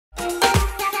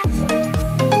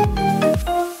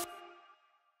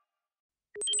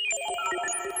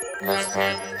Let's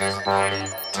take this party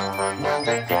to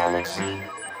another galaxy.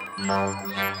 Move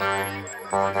your body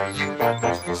for the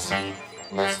universe to see.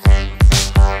 Let's take this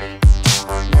party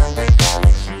to another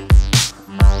galaxy.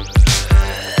 Move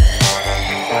for the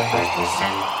universe to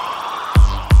see.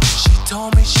 She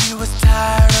told me she was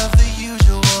tired of the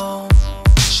usual.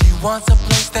 She wants a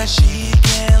place that she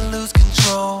can't lose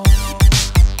control.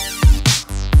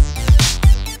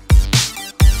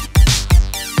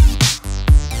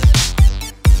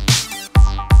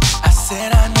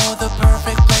 Said I know the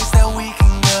perfect place that we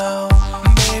can go.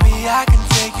 Baby, I can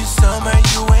take you somewhere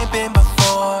you ain't been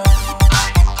before.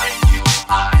 I can take you,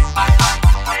 I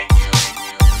can take you,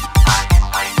 I can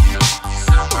take you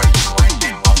somewhere you ain't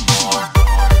been before.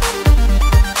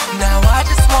 Now I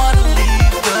just wanna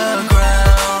leave the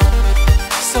ground,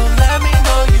 so let me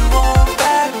know you won't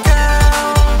back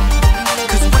down,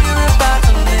 'cause we're about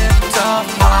to lift off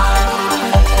high.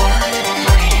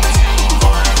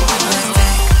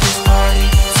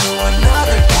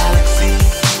 Another galaxy.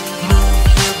 Move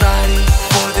your body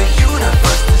for the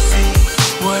universe to see.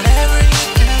 Whatever you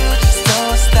do, just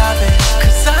don't stop it,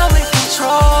 'cause I'm in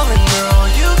control. And girl,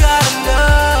 you gotta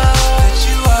know that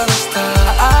you are a star,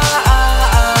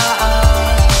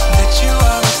 that you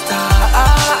are a star,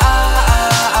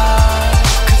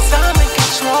 'cause I'm in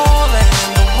control and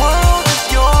the world is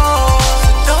yours. So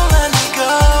don't let me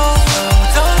go,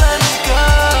 don't let me go.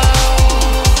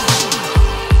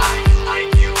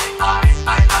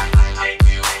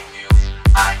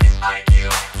 I can take you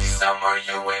somewhere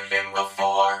you ain't been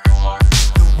before.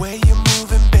 The way you're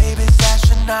moving, baby's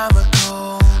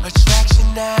astronomical. Attraction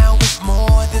now is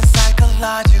more than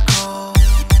psychological.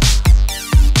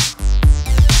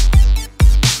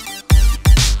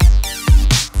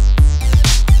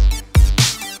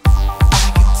 I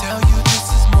can tell you this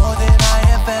is more than I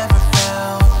have ever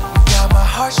felt. Got my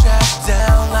heart strapped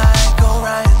down like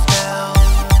Orion's belt.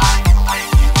 I can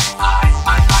take you, I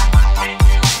can take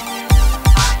you.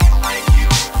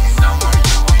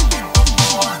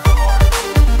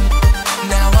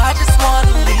 Now I just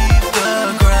wanna leave the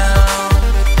ground,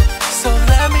 so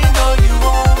let me know you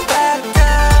won't back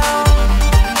down,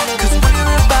 'cause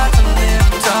we're about to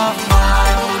lift off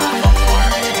high.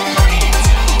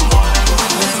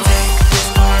 Let's take this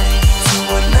party to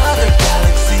another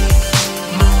galaxy.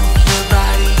 Move your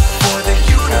body for the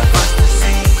universe to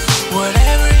see.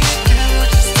 Whatever you do,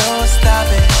 just don't stop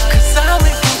it, 'cause I'm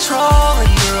in control.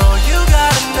 And girl, you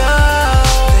gotta know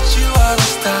that you are a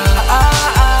star,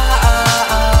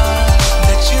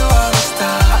 that you are a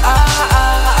star,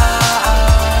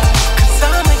 'cause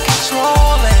I'm in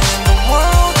control and the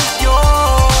world is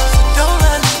yours. So don't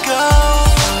let me go,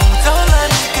 don't let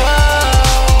me go.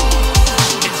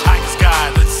 It's high sky,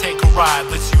 let's take a ride.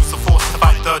 Let's use the force to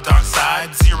fight the dark side.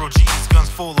 Zero G's, guns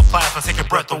full of plasma, take your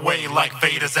breath away like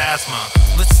Vader's asthma.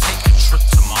 Let's take a trip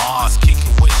to Mars, kick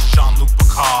it with Jean-Luc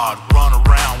Picard. Run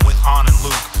around with Han and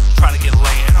Luke, try to get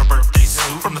Leia in her birthday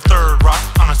suit. From the third rock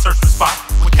on a search for spot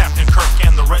with Captain Kirk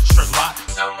and the red shirt lot.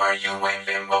 Somewhere you